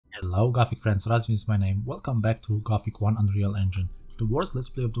Hello Gothic friends, Rajin is my name. Welcome back to Gothic 1 Unreal Engine, the worst let's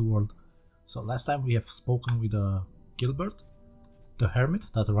play of the world. So last time we have spoken with Gilbert, the hermit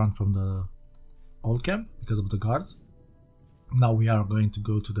that ran from the old camp because of the guards. Now we are going to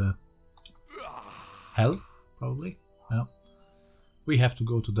go to the hell, probably. Yeah. We have to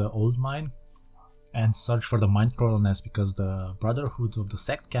go to the old mine and search for the Minecrawler nest because the Brotherhood of the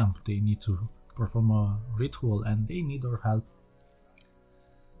sect camp, they need to perform a ritual and they need our help.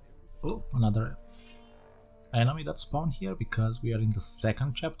 Oh, another enemy that spawned here because we are in the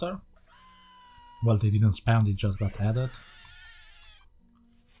second chapter. Well, they didn't spawn, they just got added.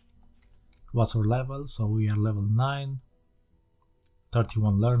 What's our level? So we are level 9.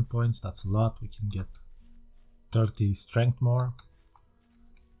 31 learn points, that's a lot. We can get 30 strength more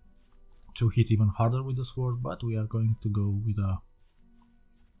to hit even harder with the sword, but we are going to go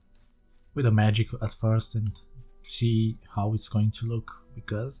with a magic at first and see how it's going to look,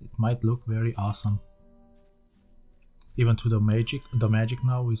 because it might look very awesome. Even to the magic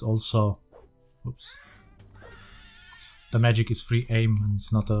now is also, oops, the magic is free aim and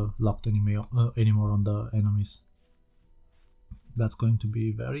it's not locked anymore on the enemies. That's going to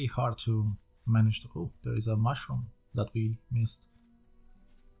be very hard to manage to. Oh, there is a mushroom that we missed.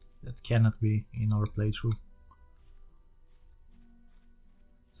 That cannot be in our playthrough.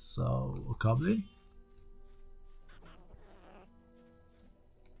 So, a goblin.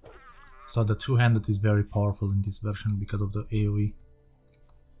 So the two-handed is very powerful in this version because of the AoE.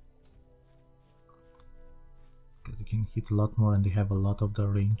 Because you can hit a lot more and they have a lot of the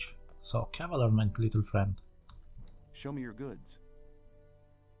range. So, Cavalier, my little friend. Show me your goods.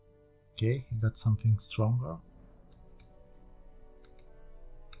 Okay, he got something stronger.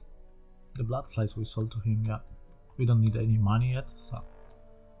 The blood flies we sold to him, yeah. We don't need any money yet, so.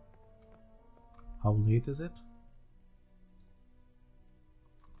 How late is it?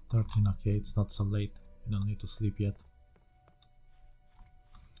 13, okay, it's not so late. We don't need to sleep yet.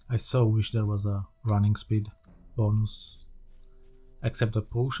 I so wish there was a running speed bonus. Except the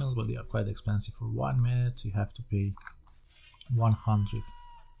potions, but they are quite expensive. For 1 minute you have to pay 100.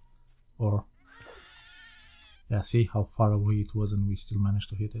 Or, yeah, see how far away it was and we still managed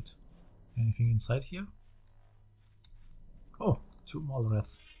to hit it. Anything inside here? Oh, 2 mole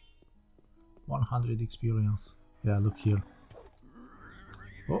rats. 100 experience. Yeah, look here.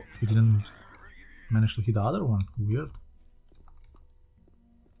 Oh, we didn't manage to hit the other one. Weird.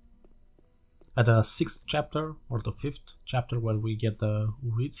 At the 6th chapter or the 5th chapter where we get the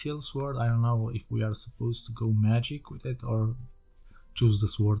Uriziel sword, I don't know if we are supposed to go magic with it or choose the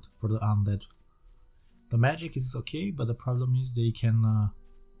sword for the undead. The magic is okay, but the problem is they can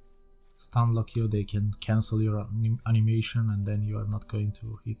stun lock you, they can cancel your animation and then you are not going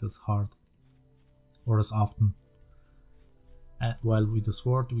to hit as hard or as often. And while with the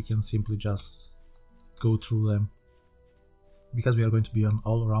sword we can simply just go through them. Because we are going to be an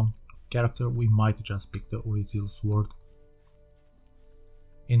all-around character, we might just pick the Uriziel sword.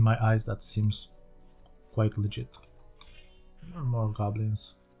 In my eyes that seems quite legit. Even more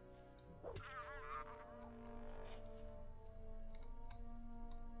goblins.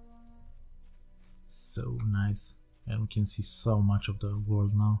 So nice. And we can see so much of the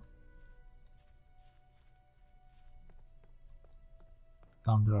world now.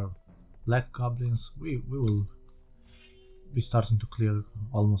 Down there are black goblins. We will be starting to clear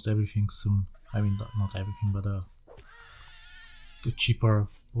almost everything soon. I mean, not everything, but the cheaper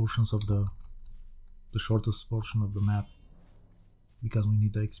portions of the shortest portion of the map, because we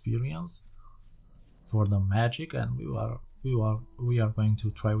need the experience for the magic, and we are going to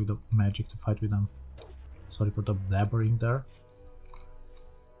try with the magic to fight with them. Sorry for the blabbering there.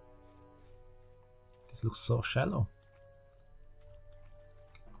 This looks so shallow.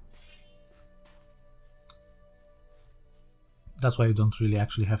 That's why you don't really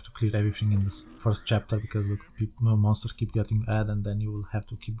actually have to clear everything in this first chapter, because look, monsters keep getting added and then you will have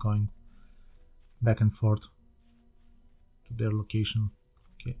to keep going back and forth to their location.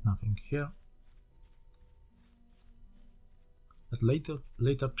 Okay, nothing here. At later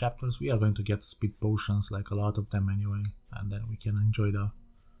chapters we are going to get speed potions, like a lot of them anyway, and then we can enjoy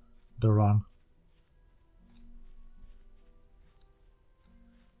the run.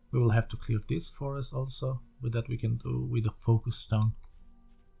 We will have to clear this forest also, but that we can do with a focus stone.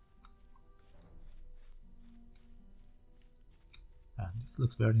 And this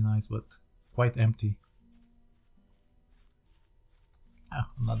looks very nice, but quite empty. Ah,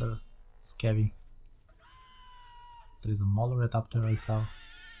 another scabby. There is a mole rat up there I saw.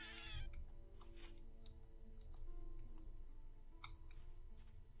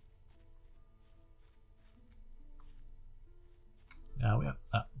 Yeah,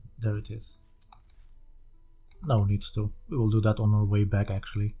 There it is. No need to. We will do that on our way back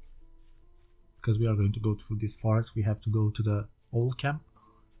actually. Because we are going to go through this forest, we have to go to the old camp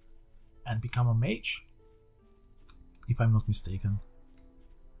and become a mage, if I'm not mistaken.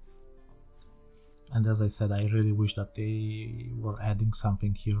 And as I said, I really wish that they were adding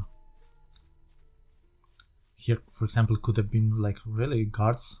something here. Here, for example, could have been like really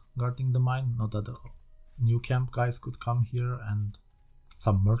guards guarding the mine, not that the new camp guys could come here, and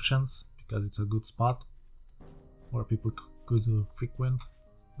some merchants, because it's a good spot where people could frequent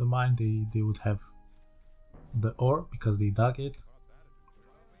the mine. They would have the ore because they dug it.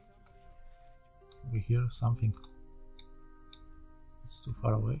 We hear something. It's too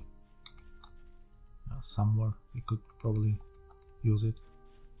far away. Somewhere we could probably use it.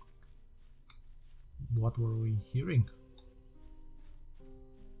 What were we hearing?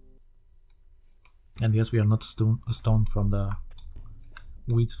 And yes, we are not stoned from the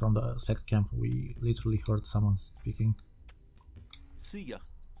weeds from the sex camp. We literally heard someone speaking. See ya.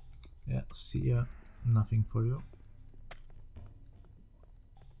 Yeah, see ya. Nothing for you.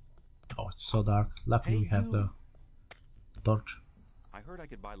 Oh, it's so dark. Luckily we have the torch. I heard I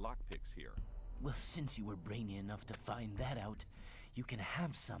could buy lockpicks here. Well, since you were brainy enough to find that out, you can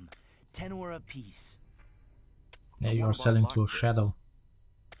have some. 10 ore apiece. Yeah, you are selling to a shadow.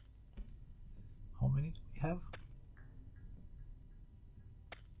 How many do we have?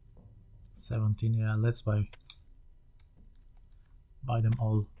 17. Yeah, let's buy them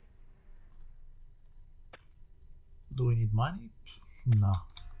all. Do we need money? No.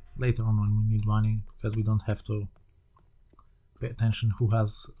 Later on when we need money, because we don't have to pay attention who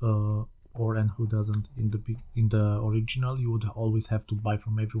has ore and who doesn't. In the original, you would always have to buy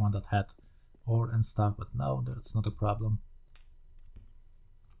from everyone that had ore and stuff, but now that's not a problem.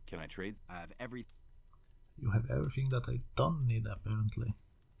 Can I trade? I have every. You have everything that I don't need, apparently.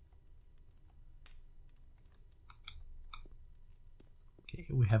 Okay,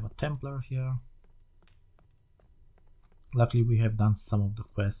 we have a Templar here. Luckily we have done some of the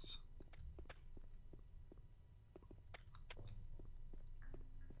quests.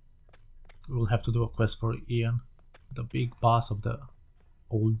 We will have to do a quest for Ian, the big boss of the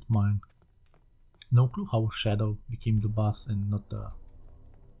old mine. No clue how Shadow became the boss and not the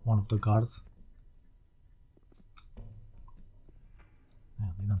one of the guards.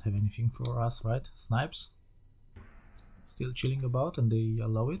 Yeah, they don't have anything for us, right? Snipes? Still chilling about and they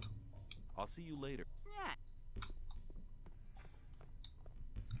allow it? I'll see you later.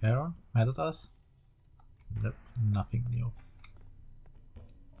 Aaron, mad at us? Nope, nothing new.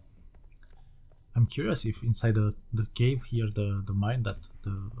 I'm curious if inside the cave here, the mine, that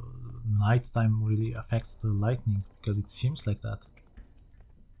the nighttime really affects the lightning, because it seems like that.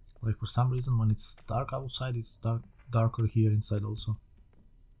 Like for some reason when it's dark outside, it's darker here inside also.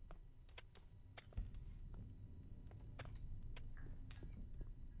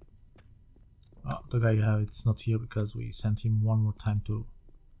 Oh, the guy, it's not here because we sent him one more time to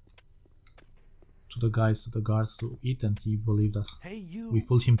the guards to eat, and he believed us. Hey, you. We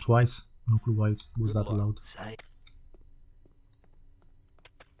fooled him twice. No clue why it was that allowed.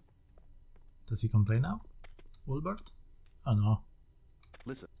 Does he complain now? Wilbert? Oh no.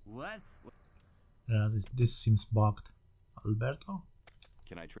 Listen. What? Yeah, this seems bugged. Alberto?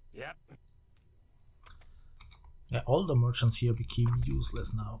 Can I trade? Yep. Yeah, all the merchants here became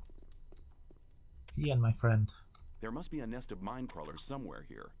useless now. Ian, my friend. There must be a nest of Minecrawlers somewhere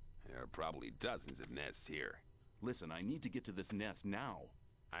here. There are probably dozens of nests here. Listen, I need to get to this nest now.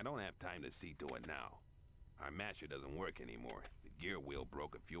 I don't have time to see to it now. Our masher doesn't work anymore. The gear wheel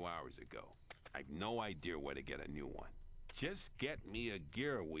broke a few hours ago. I've no idea where to get a new one. Just get me a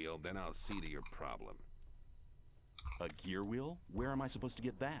gear wheel, then I'll see to your problem. A gear wheel? Where am I supposed to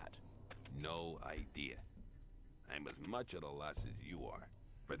get that? No idea. I'm as much at a loss as you are.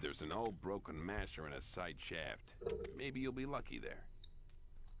 But there's an old broken masher in a side shaft. Maybe you'll be lucky there.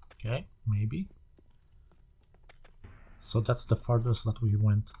 Okay, maybe. So that's the farthest that we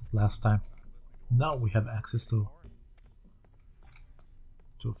went last time. Now we have access to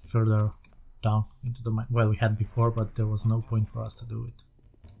further down into the mine. Well, we had before, but there was no point for us to do it.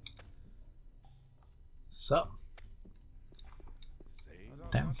 So,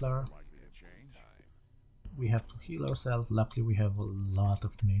 Templar. We have to heal ourselves. Luckily, we have a lot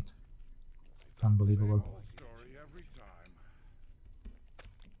of meat. It's unbelievable.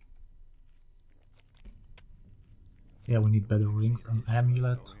 Yeah, we need better rings and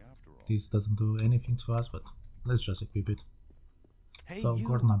amulet. This doesn't do anything to us, but let's just equip it. Hey, So, you.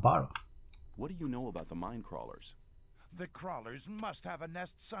 Gornabara. What do you know about the Minecrawlers? The crawlers must have a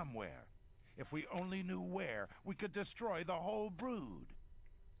nest somewhere. If we only knew where, we could destroy the whole brood.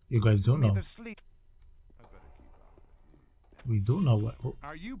 You guys do know. Neither sleep. We do know what. Oh,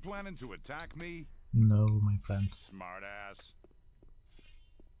 Are you planning to attack me? no, my friend. Smartass.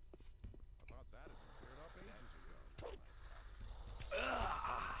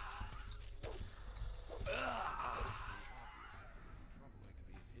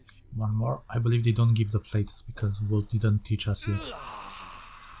 One more. I believe they don't give the plates because Wolf didn't teach us yet.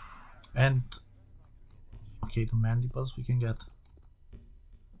 And okay, the mandibles we can get.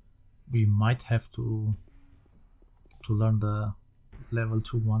 We might have to learn the level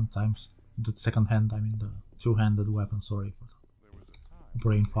 2 one times. The second hand, I mean the two-handed weapon, sorry for the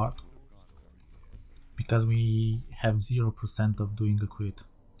brain fart. Because we have 0% of doing a crit.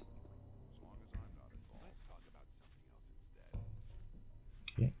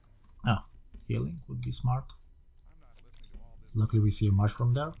 Okay. Ah, healing would be smart. Luckily we see a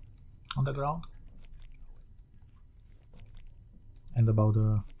mushroom there on the ground. And about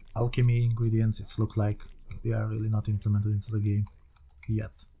the alchemy ingredients, it looks like they are really not implemented into the game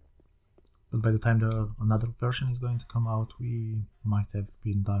yet. But by the time another version is going to come out, we might have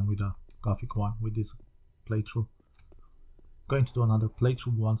been done with the Gothic one, with this playthrough. Going to do another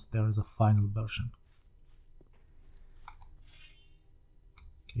playthrough once there is a final version.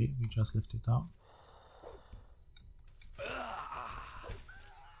 Okay, we just left it down.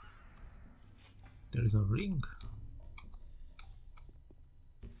 There is a ring.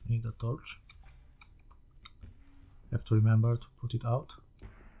 Need a torch. Have to remember to put it out.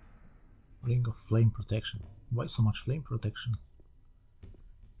 Ring of flame protection. Why so much flame protection?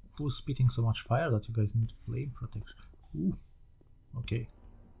 Who's spitting so much fire that you guys need flame protection? Ooh. Okay.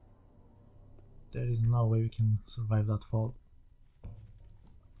 There is no way we can survive that fall.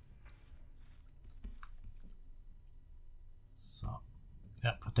 So,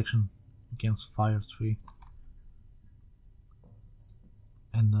 yeah, protection against fire 3.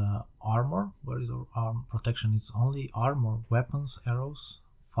 And armor, where is our protection? It's only armor, weapons, arrows,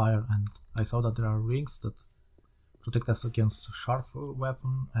 fire, and I saw that there are rings that protect us against sharp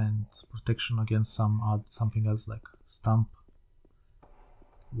weapon and protection against something else like stamp.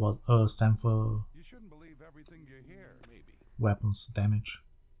 What stamp You shouldn't believe everything you hear. Maybe. Weapons damage.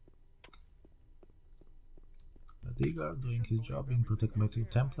 The digger doing his job, being protected by 2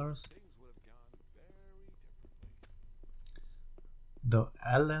 Templars. The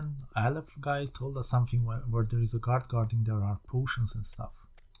Aleph guy told us something where there is a guard guarding, there are potions and stuff.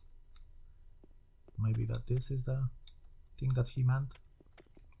 Maybe that this is the thing that he meant.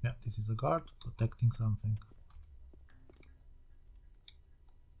 Yeah, this is a guard protecting something.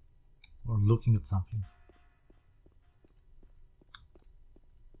 Or looking at something.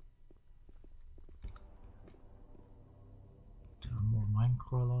 There are more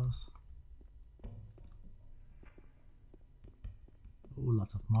Minecrawlers. Oh,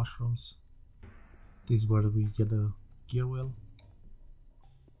 lots of mushrooms. This is where we get the gear wheel.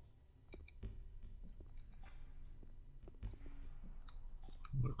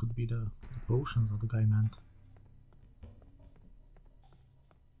 Where could be the potions that the guy meant?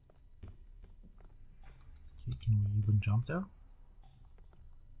 Okay, can we even jump there?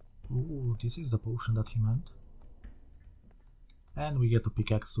 Ooh, this is the potion that he meant. And we get a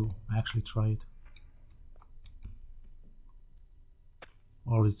pickaxe to actually try it.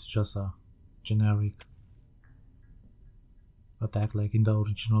 Or it's just a generic attack like in the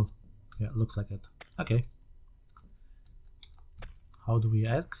original. Yeah, looks like it. Okay. How do we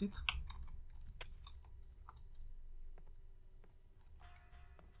exit?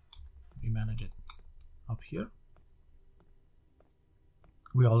 We manage it up here.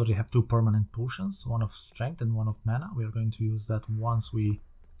 We already have 2 permanent potions, one of strength and one of mana. We are going to use that once we...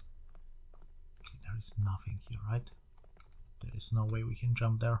 Okay, there is nothing here, right? There is no way we can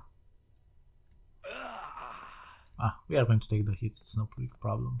jump there. Ah, we are going to take the hit, it's no big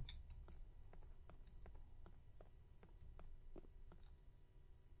problem.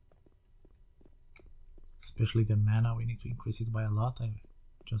 Especially the mana, we need to increase it by a lot, I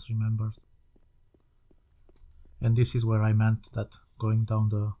just remembered. And this is where I meant that going down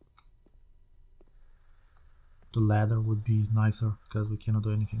the ladder would be nicer, because we cannot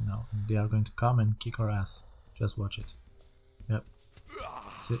do anything now. They are going to come and kick our ass. Just watch it. Yep.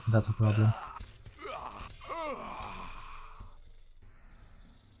 See, that's a problem.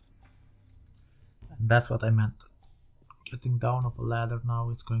 And that's what I meant. Getting down off a ladder now,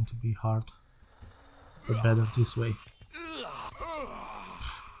 it's going to be hard. But better this way.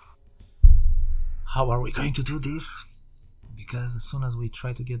 How are we going to do this? Because as soon as we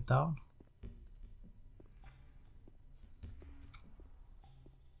try to get down,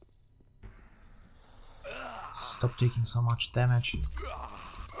 stop taking so much damage.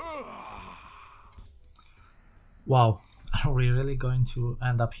 Wow, are we really going to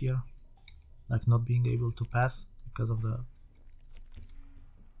end up here? Like not being able to pass because of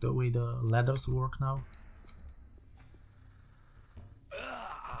the way the ladders work now?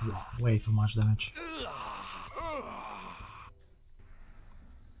 Wow, way too much damage.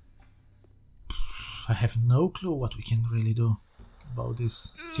 I have no clue what we can really do about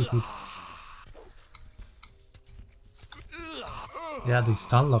this stupid... Yeah, they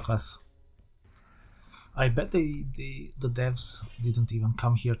stunlock us. I bet the devs didn't even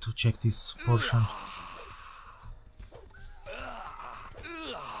come here to check this portion.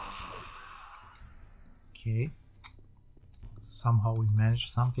 Okay. Somehow we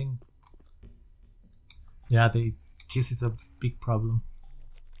managed something. Yeah, this is a big problem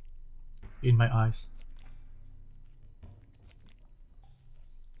in my eyes.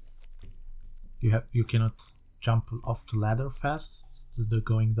 You cannot jump off the ladder fast. The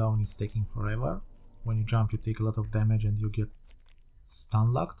going down is taking forever. When you jump, you take a lot of damage and you get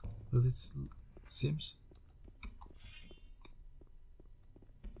stun locked, as it seems.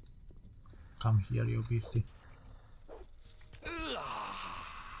 Come here, you beastie.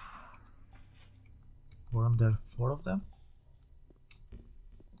 Weren't there 4 of them?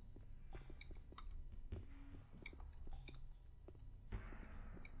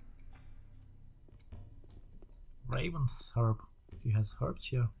 Raven's herb. He has herbs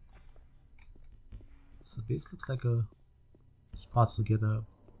here. So this looks like a spot to get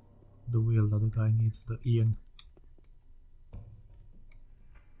the wheel that the guy needs, the Ian.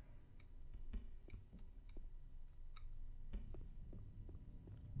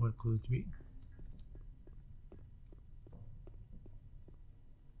 Where could it be?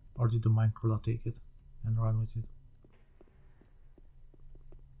 Or did the Minecrawler take it and run with it?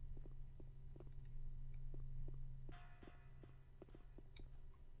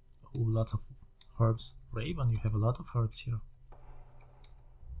 Oh, lots of herbs. Raven, you have a lot of herbs here.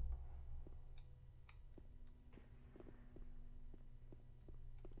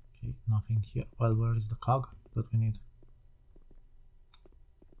 Okay, nothing here. Well, where is the cog that we need?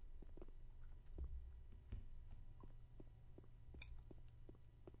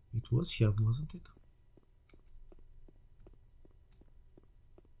 It was here, wasn't it?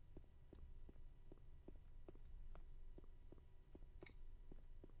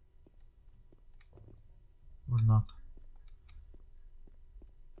 Or not?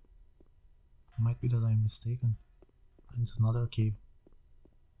 Might be that I'm mistaken. And it's another cave.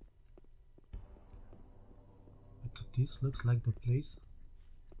 But this looks like the place.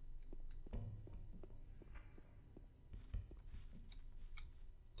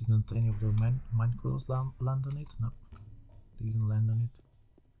 Didn't any of the Minecrawlers land on it? No, they didn't land on it.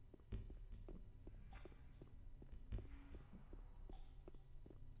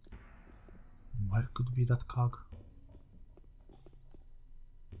 Where could be that cog?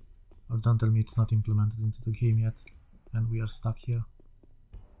 Or don't tell me it's not implemented into the game yet, and we are stuck here.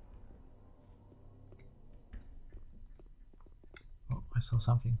 Oh, I saw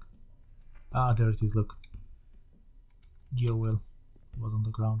something. Ah, there it is, look. Gear wheel was on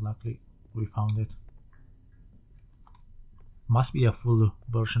the ground, luckily we found it. Must be a full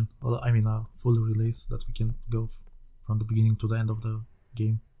version, I mean a full release that we can go from the beginning to the end of the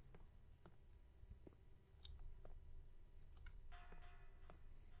game.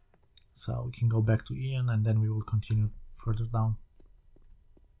 So we can go back to Ian and then we will continue further down.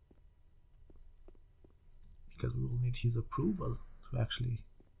 Because we will need his approval to actually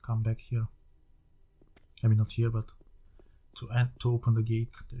come back here. I mean not here, but to open the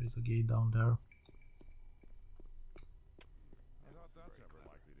gate. There is a gate down there. I doubt that's ever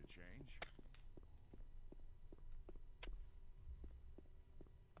likely to change.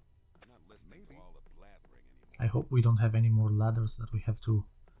 I'm not listening to all the blathering anymore. I hope we don't have any more ladders that we have to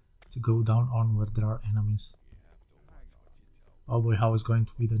go down on where there are enemies. Oh boy, how is going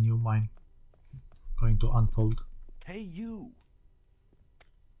to be the new mine going to unfold? Hey, you!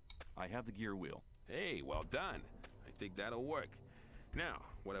 I have the gear wheel. Hey, well done. I think that'll work. Now,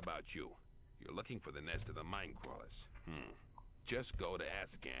 what about you? You're looking for the nest of the Minecrawlers. Just go to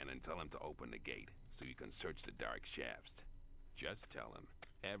Ascan and tell him to open the gate so you can search the dark shafts. Just tell him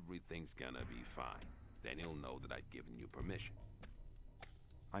everything's gonna be fine. Then he'll know that I've given you permission.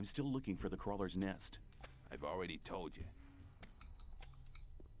 I'm still looking for the crawler's nest. I've already told you.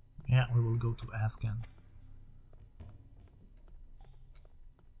 Yeah, we will go to Ascan.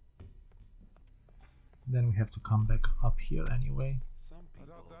 Then we have to come back up here anyway. I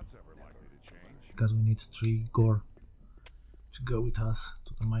doubt that's ever likely to change. Because we need 3 gore to go with us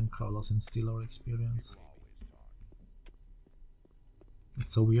to the Minecrawlers and steal our experience.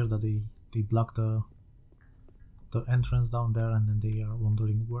 It's so weird that they block the the entrance down there, and then they are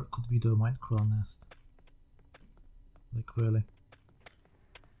wondering where could be the Minecrawler nest. Like, really.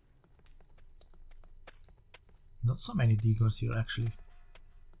 Not so many diggers here, actually.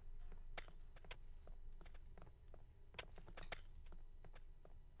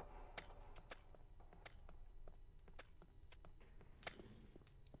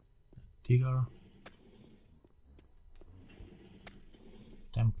 Digger.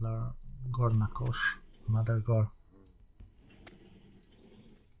 Templar. Gornakosh. Another Gor.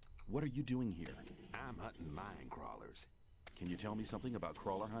 What are you doing here? I'm hunting Minecrawlers. Can you tell me something about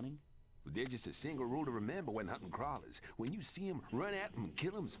crawler hunting? They're just a single rule to remember when hunting crawlers. When you see them, run at them and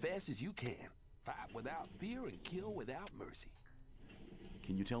kill them as fast as you can. Fight without fear and kill without mercy.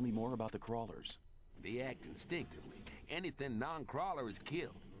 Can you tell me more about the crawlers? They act instinctively. Anything non-crawler is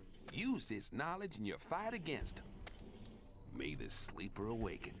killed. Use this knowledge in your fight against them. May the sleeper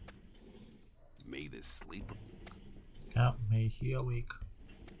awaken. May the sleeper... Yeah, may he awake.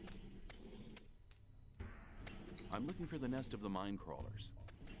 I'm looking for the nest of the Minecrawlers.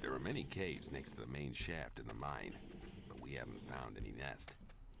 There are many caves next to the main shaft in the mine, but we haven't found any nest.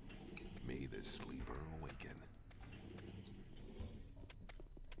 May the sleeper awaken.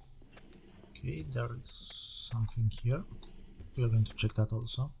 Okay, there is something here. We are going to check that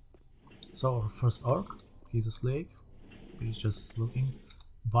also. So our first orc, he's a slave. He's just looking.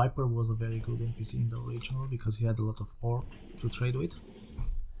 Viper was a very good NPC in the original because he had a lot of ore to trade with,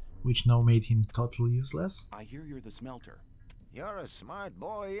 which now made him totally useless. I hear you're the smelter. You're a smart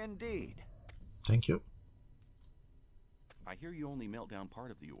boy indeed. Thank you. I hear you only melt down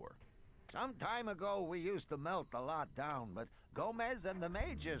part of the ore. Some time ago we used to melt a lot down, but Gomez and the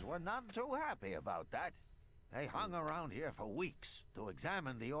mages were not too happy about that. They hung around here for weeks to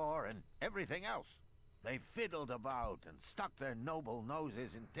examine the ore and everything else. They fiddled about and stuck their noble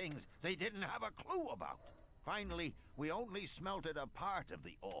noses in things they didn't have a clue about. Finally, we only smelted a part of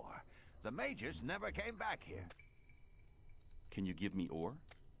the ore. The mages never came back here. Can you give me ore?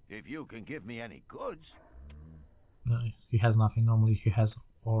 If you can give me any goods. He has nothing. Normally he has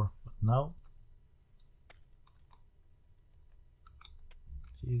ore, but now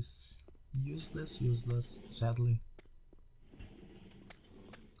he's useless, sadly.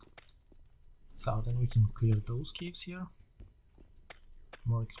 So then we can clear those caves here.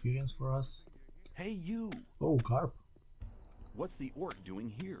 More experience for us. Hey, you! Oh, Garp. What's the orc doing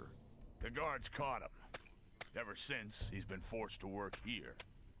here? The guards caught him. Ever since, he's been forced to work here.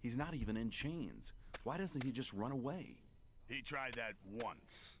 He's not even in chains. Why doesn't he just run away? He tried that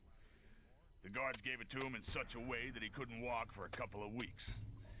once. The guards gave it to him in such a way that he couldn't walk for a couple of weeks.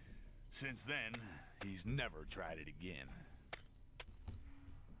 Since then, he's never tried it again.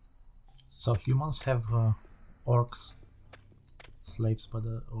 So humans have orcs, slaves, but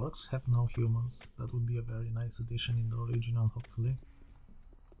the orcs have no humans. That would be a very nice addition in the original, hopefully.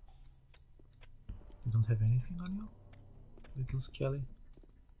 You don't have anything on you, little Skelly?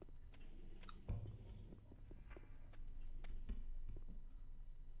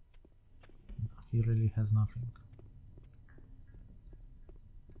 No, he really has nothing.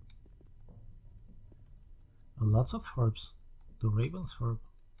 Lots of herbs. The Raven's herb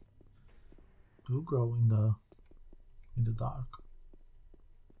do grow in the dark.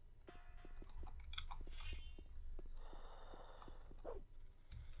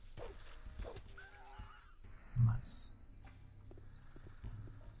 Nice.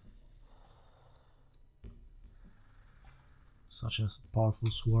 Such a powerful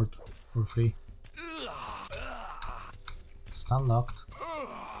sword for free. Stun locked.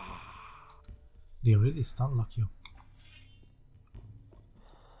 They really stun lock you.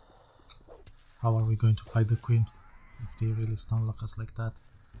 How are we going to fight the queen if they really stun lock us like that?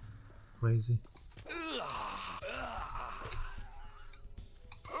 Crazy.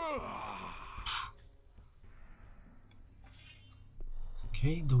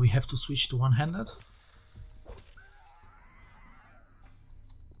 Okay, do we have to switch to one-handed?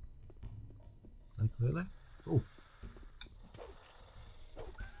 Like, really? Oh.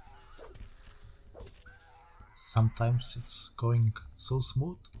 Sometimes it's going so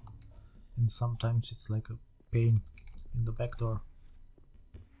smooth, and sometimes it's like a pain in the back door.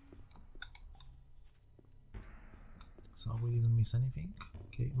 So we didn't miss anything.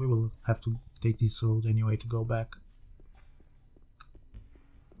 Okay, we will have to take this road anyway to go back.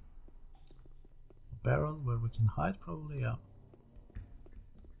 A barrel where we can hide, probably, yeah.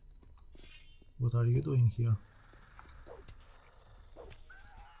 What are you doing here?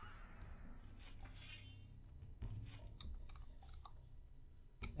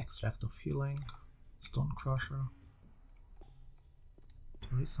 Extract of healing, stone crusher.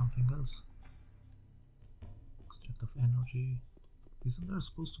 There is something else. Extract of energy. Isn't there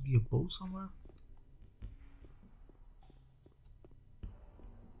supposed to be a bow somewhere?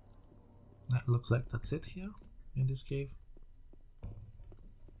 That looks like that's it here in this cave.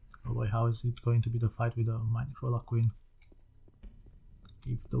 Oh boy, how is it going to be the fight with the Minecrawler queen?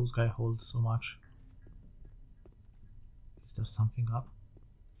 If those guys hold so much. Is there something up?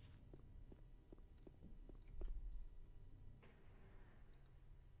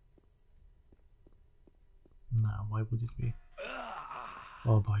 Nah, why would it be?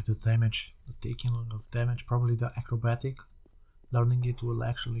 Oh boy, the damage, the taking of damage, probably the acrobatic. Learning it will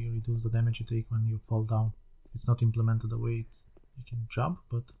actually reduce the damage you take when you fall down. It's not implemented the way you can jump,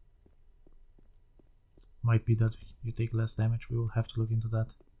 but might be that you take less damage. We will have to look into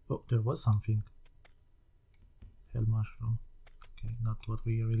that. Oh, there was something. Hell mushroom. Okay, not what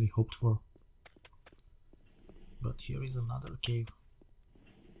we really hoped for. But here is another cave.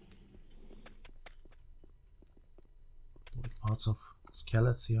 With lots of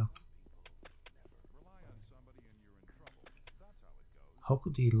skeletons here. How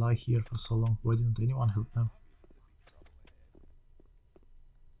could they lie here for so long? Why didn't anyone help them?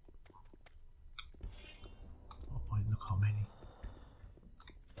 Oh boy, look how many.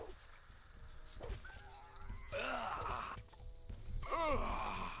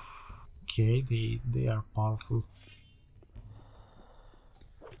 Okay, they are powerful.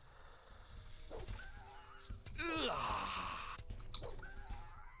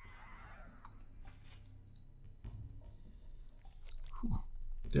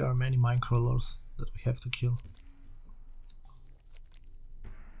 There are many Minecrawlers that we have to kill.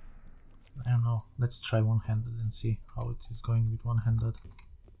 I don't know, let's try one-handed and see how it is going with one-handed.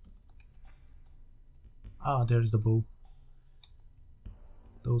 Ah, there is the bow.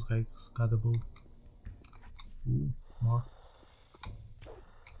 Those guys got a bow. Ooh, more.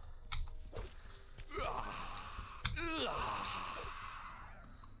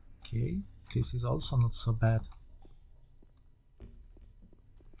 Okay, this is also not so bad.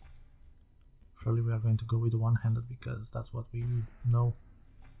 Surely we are going to go with one-handed because that's what we know.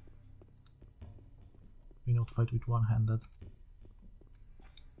 We not fight with one-handed.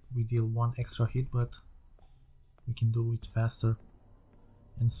 We deal one extra hit, but we can do it faster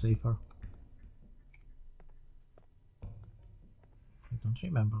and safer. I don't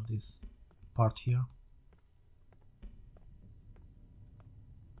remember this part here.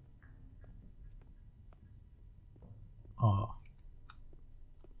 Oh.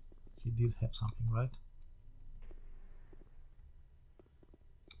 He did have something, right?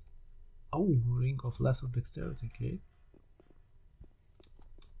 Oh, ring of lesser dexterity, okay.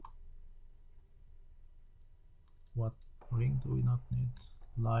 What ring do we not need?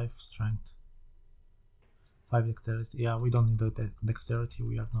 Life, strength. 5 dexterity. Yeah, we don't need the dexterity.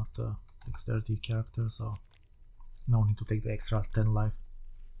 We are not a dexterity character, so no need to take the extra 10 life.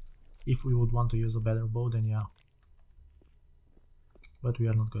 If we would want to use a better bow, then yeah. But we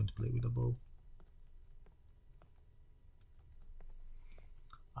are not going to play with a bow.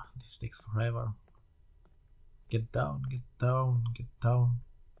 Ah, this takes forever. Get down, get down, get down.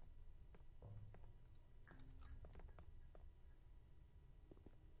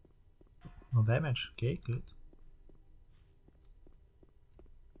 No damage, okay, good.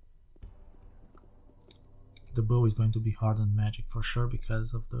 The bow is going to be hard on magic for sure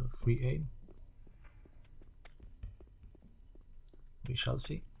because of the free aim. We shall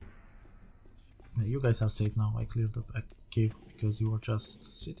see. Yeah, you guys are safe now. I cleared the cave because you were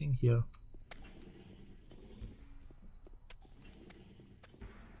just sitting here.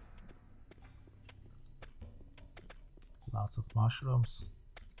 Lots of mushrooms.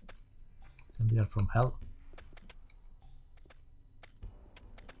 And they are from hell.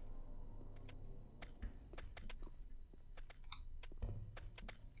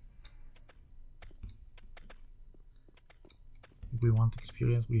 If we want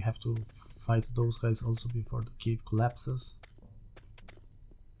experience, we have to fight those guys also before the cave collapses.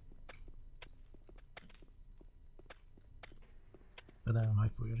 But I don't know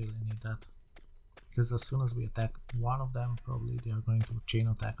if we really need that. Because as soon as we attack one of them, probably they are going to chain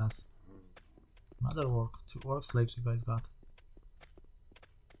attack us. Another orc. 2 orc slaves you guys got.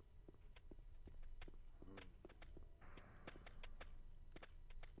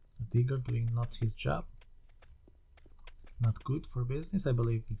 A digger doing not his job. Not good for business, I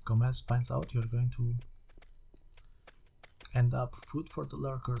believe. If Gomez finds out, you're going to end up food for the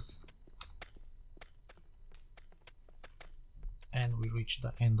lurkers. And we reach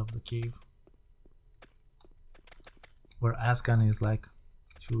the end of the cave. Where Ascan is like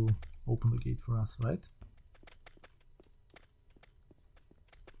to open the gate for us, right?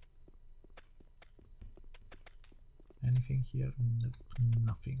 anything here? Nope,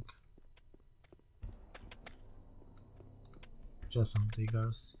 nothing. Just some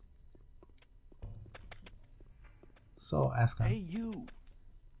diggers. So, Aska. Hey, you!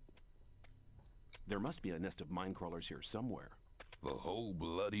 There must be a nest of Minecrawlers here somewhere. The whole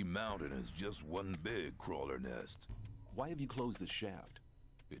bloody mountain is just one big crawler nest. Why have you closed this shaft?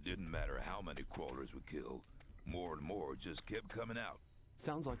 It didn't matter how many crawlers we killed. More and more just kept coming out.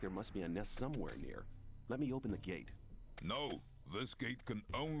 Sounds like there must be a nest somewhere near. Let me open the gate. No, this gate can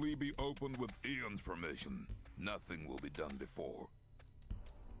only be opened with Ian's permission. Nothing will be done before.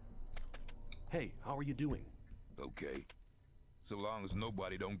 Hey, how are you doing? Okay. So long as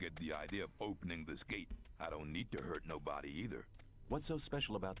nobody don't get the idea of opening this gate, I don't need to hurt nobody either. What's so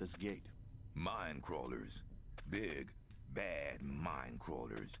special about this gate? Minecrawlers. Big, bad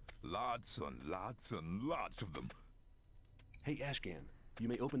Minecrawlers. Lots and lots and lots of them. Hey, Ashcan, you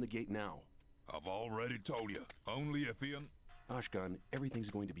may open the gate now. I've already told you. Only if Ian... Ashcan, everything's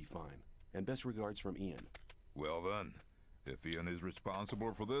going to be fine. And best regards from Ian. Well then, if Ian is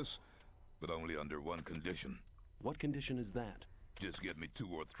responsible for this, but only under one condition. What condition is that? Just get me 2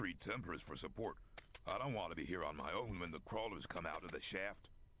 or 3 Templars for support. I don't want to be here on my own when the crawlers come out of the shaft.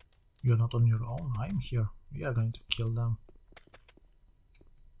 You're not on your own, I'm here. We are going to kill them.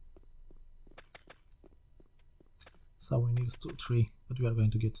 So we need 3, but we are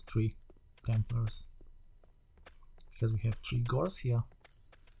going to get 3 Templars. Because we have 3 Gors here.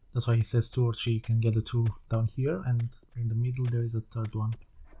 That's why he says 2 or 3, you can get the 2 down here, and in the middle there is a 3rd one.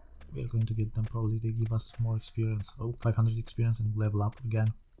 We are going to get them, probably they give us more experience. Oh, 500 experience and level up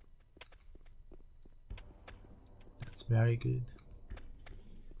again. That's very good.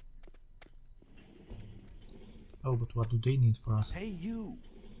 Oh, but what do they need for us? Hey, you!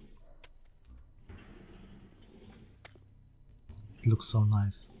 It looks so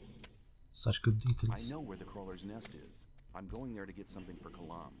nice. Such good details. I know where the crawler's nest is. I'm going there to get something for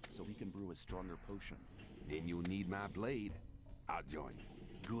Kalam, so he can brew a stronger potion. Then you'll need my blade. I'll join you.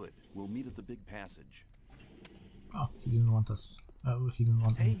 Good. We'll meet at the big passage. Oh, he didn't want us. He didn't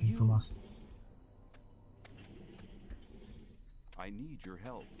want anything from us. I need your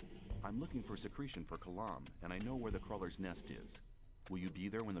help. I'm looking for secretion for Kalam, and I know where the crawler's nest is. Will you be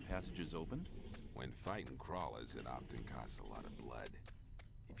there when the passage is opened? When fighting crawlers, it often costs a lot of blood.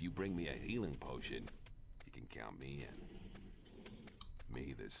 If you bring me a healing potion, you can count me in.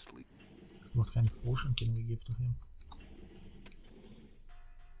 May the sleep. What kind of potion can we give to him?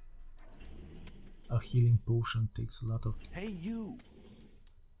 A healing potion takes a lot of... Hey, you!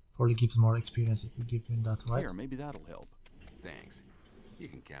 Probably gives more experience if we give him that, right? Here, maybe that'll help. Thanks. You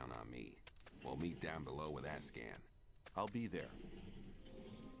can count on me. We'll meet down below with Ascan. I'll be there.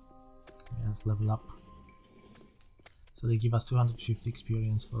 Yes, level up. So they give us 250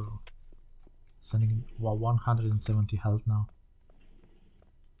 experience for sending 170 health now.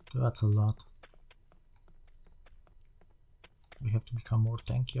 That's a lot. We have to become more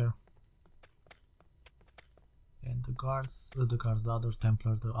tankier. And the other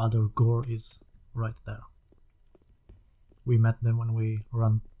Templar, the other Gore is right there. We met them when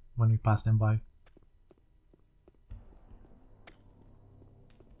we passed them by.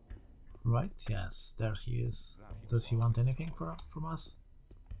 Right? Yes, there he is. Does he want anything from us?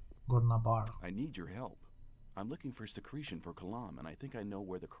 Gornabar. I need your help. I'm looking for secretion for Kalam, and I think I know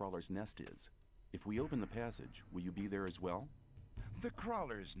where the crawler's nest is. If we open the passage, will you be there as well? The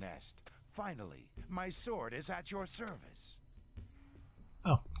crawler's nest. Finally, my sword is at your service.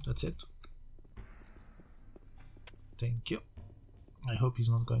 Oh, that's it. Thank you. I hope he's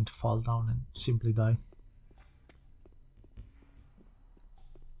not going to fall down and simply die.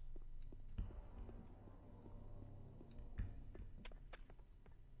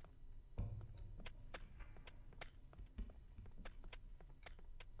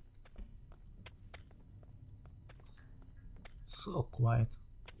 So quiet.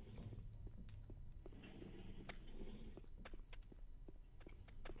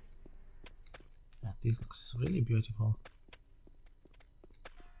 Yeah, this looks really beautiful.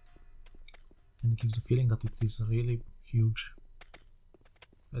 And it gives the feeling that it is really huge.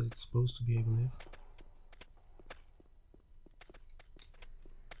 As it's supposed to be, I believe.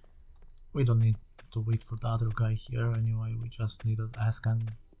 We don't need to wait for the other guy here anyway, we just need to ask him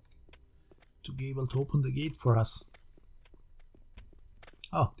to be able to open the gate for us.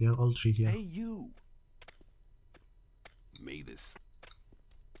 Oh, they're all 3 here. Hey, you! May this...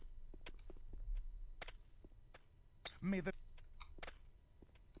 May the...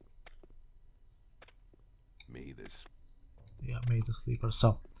 May this... Yeah, made the sleeper.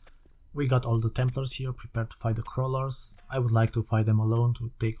 So, we got all the Templars here prepared to fight the Crawlers. I would like to fight them alone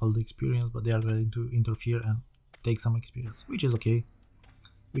to take all the experience, but they are going to interfere and take some experience, which is okay.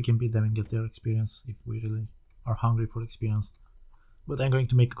 We can beat them and get their experience if we really are hungry for experience. But I'm going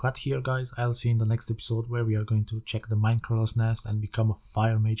to make a cut here, guys. I'll see you in the next episode where we are going to check the Minecrawler's nest and become a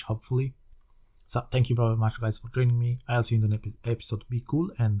fire mage, hopefully. So thank you very much, guys, for joining me. I'll see you in the next episode. Be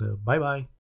cool and bye bye.